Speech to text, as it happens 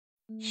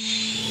Now,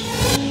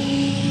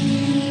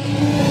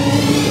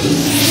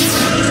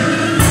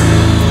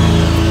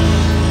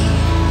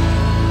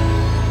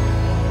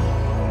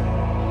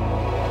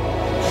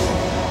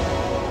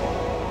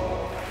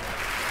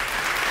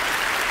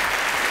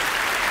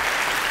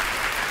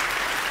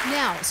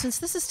 since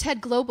this is TED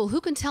Global,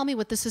 who can tell me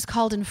what this is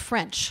called in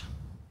French?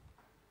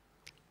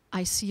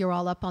 I see you're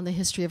all up on the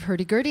history of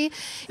hurdy-gurdy.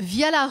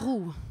 Via la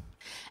roue.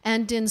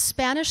 And in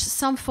Spanish,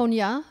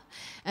 sanfonia.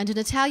 And in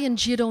Italian,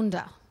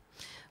 gironda.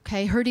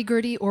 Okay,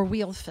 hurdy-gurdy or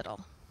wheel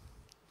fiddle.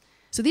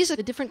 So these are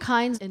the different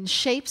kinds and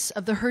shapes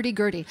of the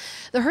hurdy-gurdy.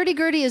 The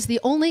hurdy-gurdy is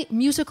the only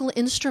musical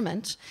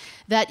instrument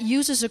that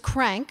uses a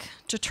crank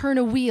to turn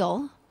a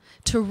wheel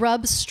to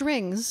rub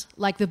strings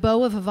like the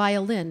bow of a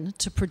violin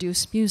to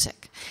produce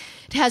music.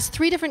 It has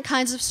 3 different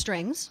kinds of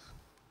strings.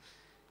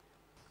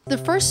 The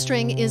first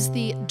string is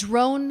the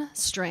drone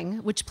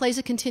string, which plays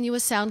a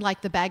continuous sound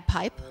like the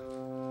bagpipe.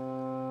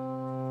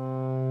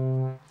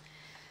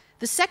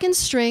 The second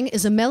string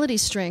is a melody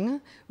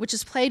string, which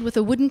is played with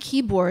a wooden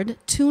keyboard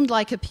tuned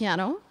like a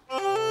piano.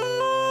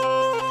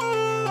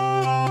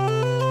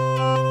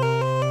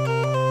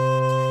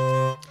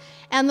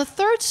 And the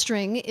third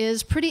string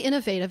is pretty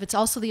innovative. It's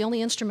also the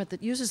only instrument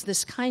that uses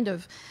this kind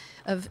of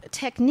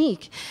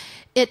technique.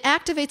 It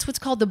activates what's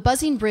called the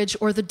buzzing bridge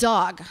or the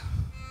dog.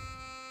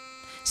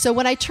 So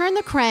when I turn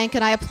the crank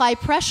and I apply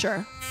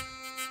pressure,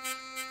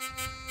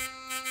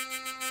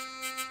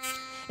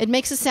 it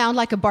makes a sound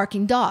like a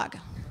barking dog.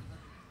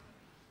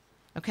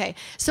 Okay,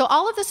 so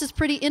all of this is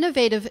pretty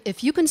innovative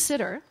if you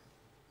consider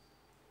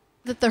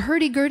that the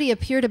hurdy-gurdy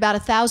appeared about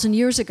 1,000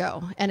 years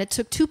ago, and it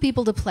took 2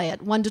 people to play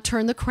it, one to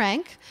turn the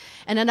crank,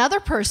 and another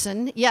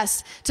person,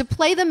 yes, to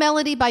play the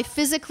melody by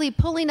physically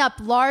pulling up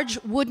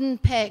large wooden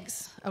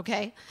pegs,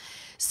 okay?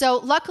 So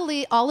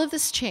luckily, all of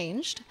this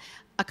changed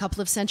a couple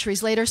of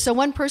centuries later, so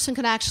one person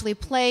can actually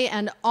play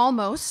and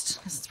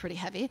almost, this is pretty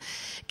heavy,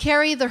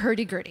 carry the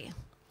hurdy-gurdy.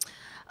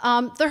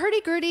 The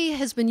hurdy-gurdy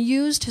has been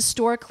used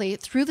historically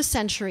through the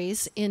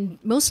centuries in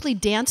mostly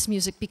dance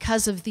music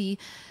because of the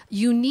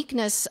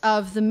uniqueness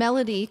of the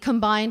melody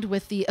combined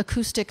with the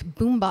acoustic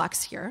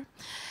boombox here.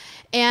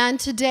 And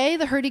today,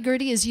 the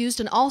hurdy-gurdy is used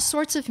in all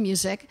sorts of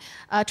music,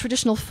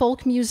 traditional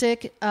folk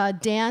music,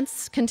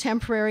 dance,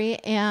 contemporary,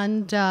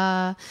 and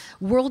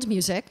world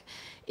music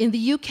in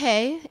the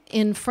UK,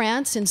 in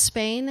France, in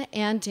Spain,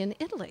 and in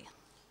Italy.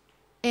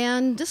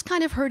 And this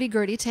kind of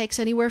hurdy-gurdy takes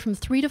anywhere from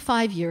 3 to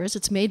 5 years.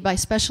 It's made by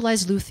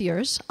specialized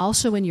luthiers,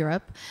 also in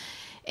Europe.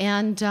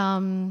 And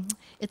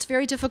it's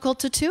very difficult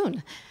to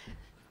tune.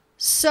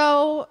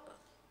 So,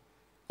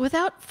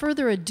 without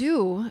further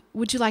ado,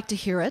 would you like to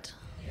hear it?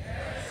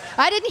 Yes.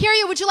 I didn't hear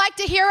you. Would you like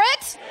to hear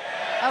it?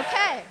 Yes.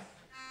 Okay.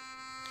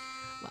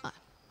 Well,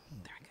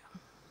 there we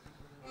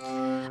go.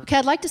 Okay,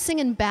 I'd like to sing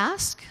in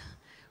Basque,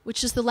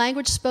 which is the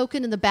language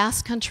spoken in the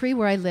Basque country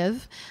where I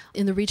live,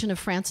 in the region of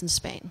France and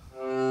Spain.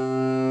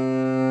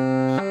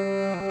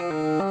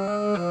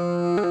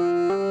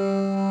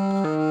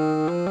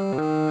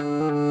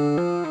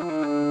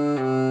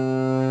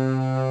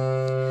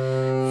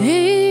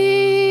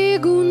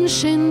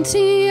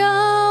 Sentia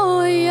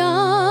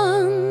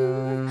oian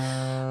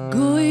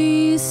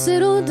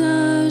goizero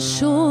da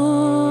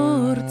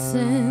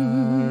sortzen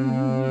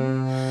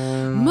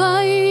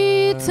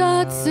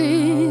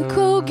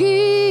maitatzeko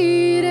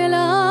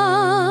girela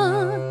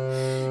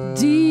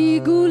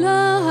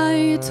digula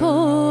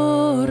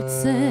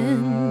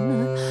aitortzen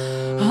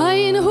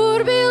hain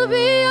hurbil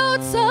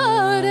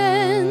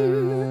bihotzaren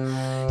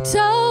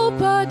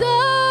taupada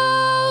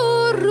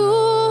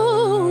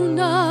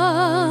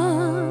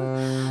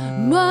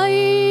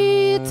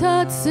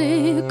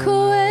maitatzeko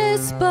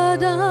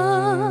ezpada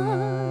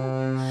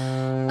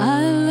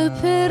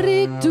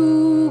alperrik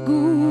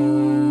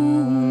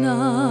duguna.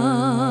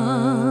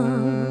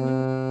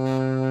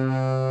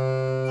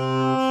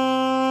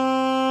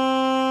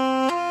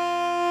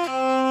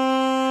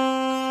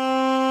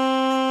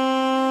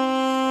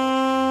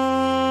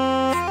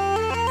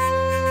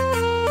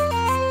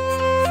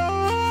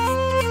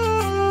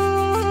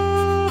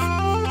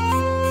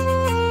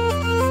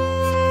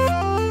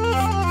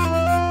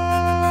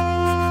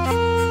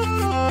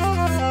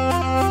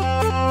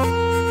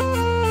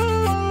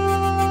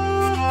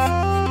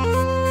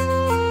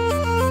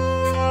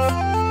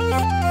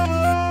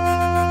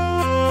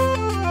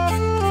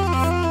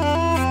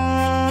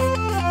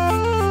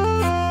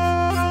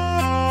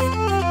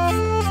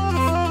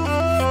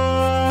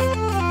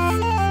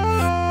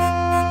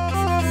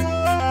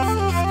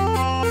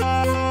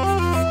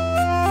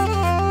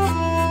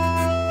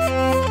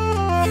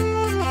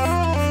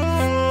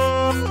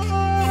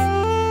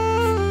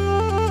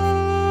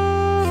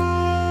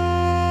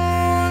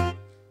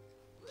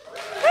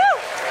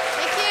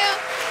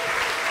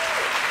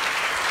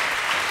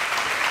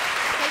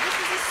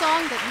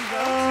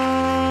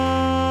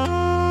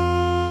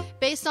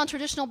 Based on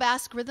traditional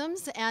Basque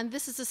rhythms, and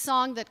this is a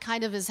song that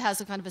kind of has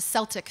a kind of a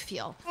Celtic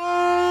feel.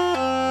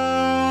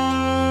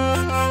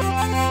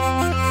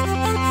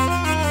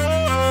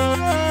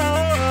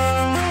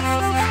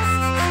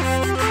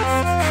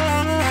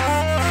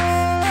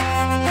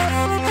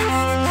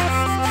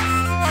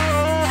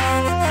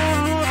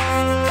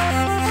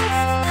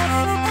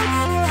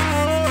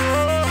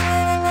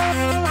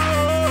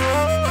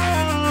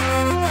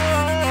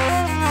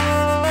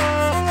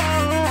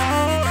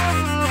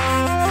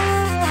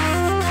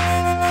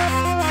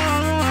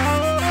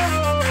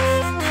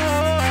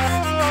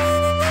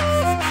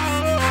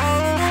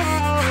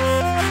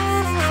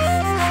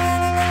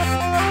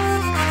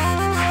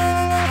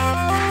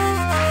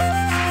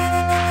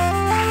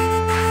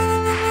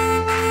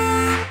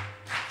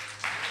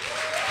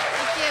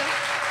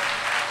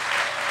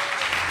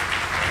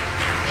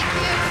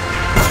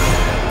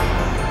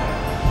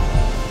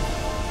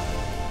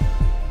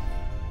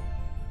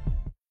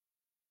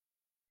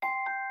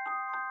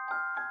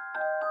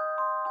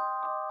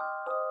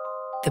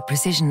 The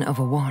precision of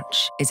a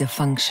watch is a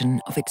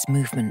function of its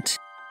movement.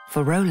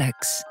 For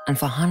Rolex and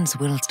for Hans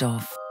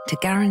Wilsdorf, to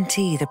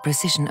guarantee the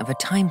precision of a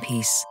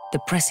timepiece, the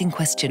pressing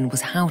question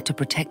was how to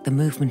protect the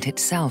movement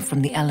itself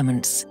from the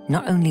elements,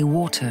 not only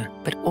water,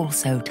 but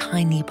also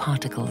tiny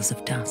particles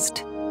of dust.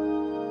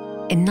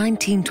 In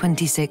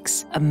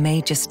 1926, a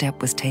major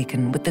step was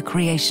taken with the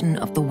creation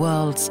of the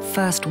world's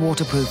first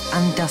waterproof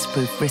and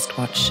dustproof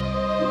wristwatch.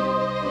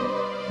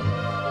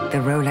 The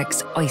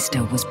Rolex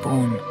Oyster was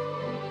born.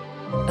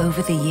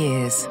 Over the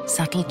years,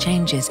 subtle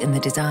changes in the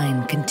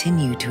design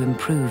continue to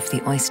improve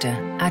the Oyster,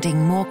 adding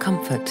more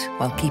comfort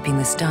while keeping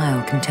the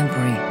style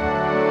contemporary.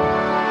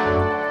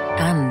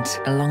 And,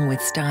 along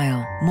with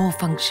style, more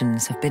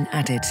functions have been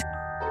added.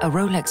 A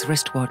Rolex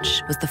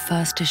wristwatch was the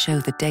first to show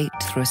the date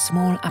through a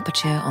small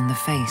aperture on the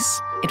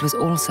face. It was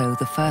also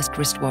the first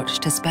wristwatch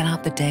to spell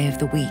out the day of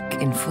the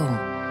week in full.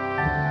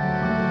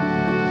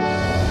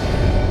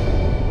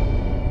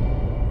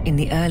 In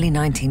the early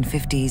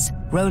 1950s,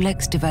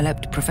 Rolex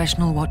developed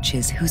professional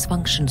watches whose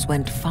functions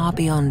went far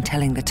beyond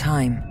telling the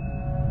time.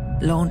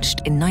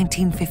 Launched in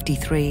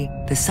 1953,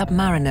 the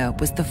Submariner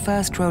was the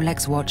first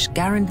Rolex watch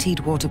guaranteed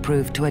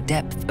waterproof to a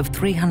depth of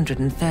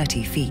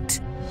 330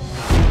 feet.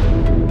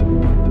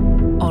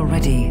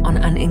 Already on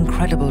an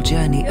incredible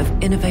journey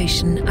of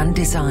innovation and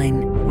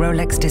design,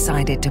 Rolex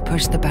decided to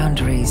push the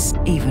boundaries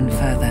even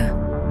further.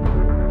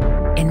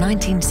 In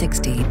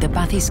 1960, the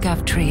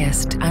bathyscaphe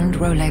Trieste and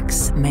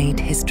Rolex made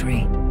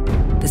history.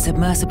 The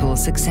submersible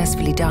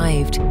successfully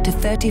dived to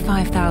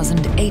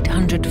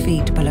 35,800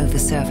 feet below the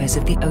surface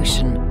of the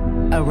ocean.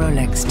 A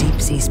Rolex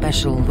Deep Sea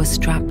Special was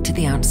strapped to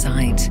the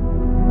outside.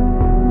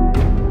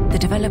 The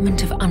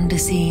development of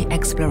undersea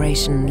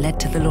exploration led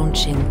to the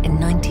launching in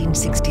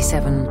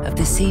 1967 of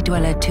the Sea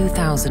Dweller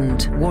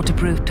 2000,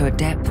 waterproof to a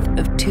depth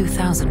of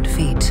 2,000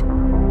 feet.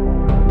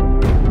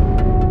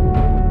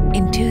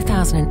 In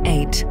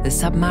 2008, the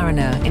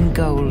Submariner in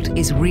gold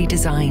is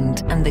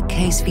redesigned and the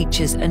case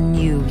features a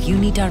new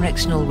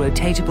unidirectional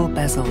rotatable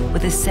bezel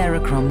with a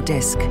Cerachrom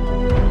disc.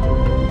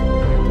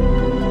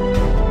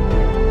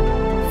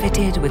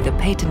 Fitted with the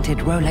patented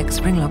Rolex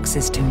ringlock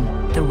system,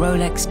 the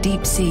Rolex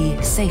Deep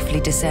Sea safely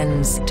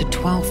descends to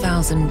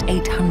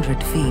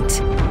 12,800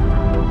 feet.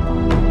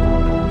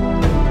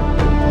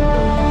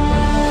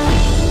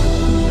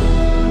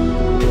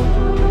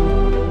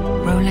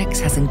 Rolex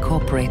has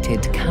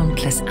incorporated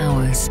countless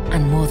hours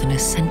and more than a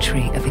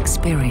century of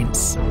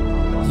experience,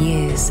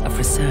 years of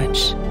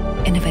research,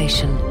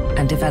 innovation,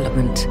 and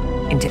development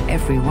into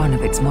every one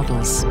of its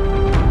models.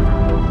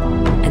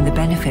 And the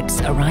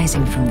benefits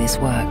arising from this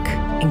work,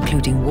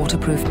 including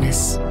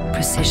waterproofness,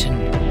 precision,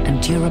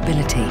 and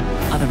durability,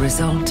 are the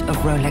result of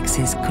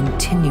Rolex's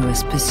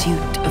continuous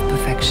pursuit of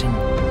perfection.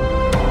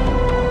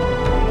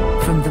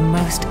 From the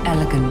most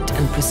elegant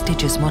and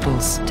prestigious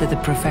models to the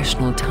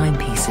professional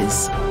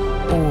timepieces,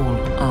 all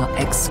are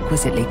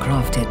exquisitely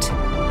crafted.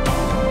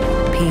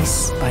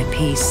 Piece by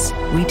piece,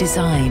 we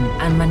design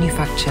and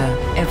manufacture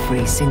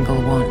every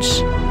single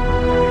watch.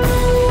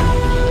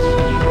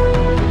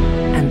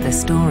 And the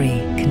story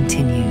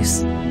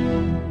continues.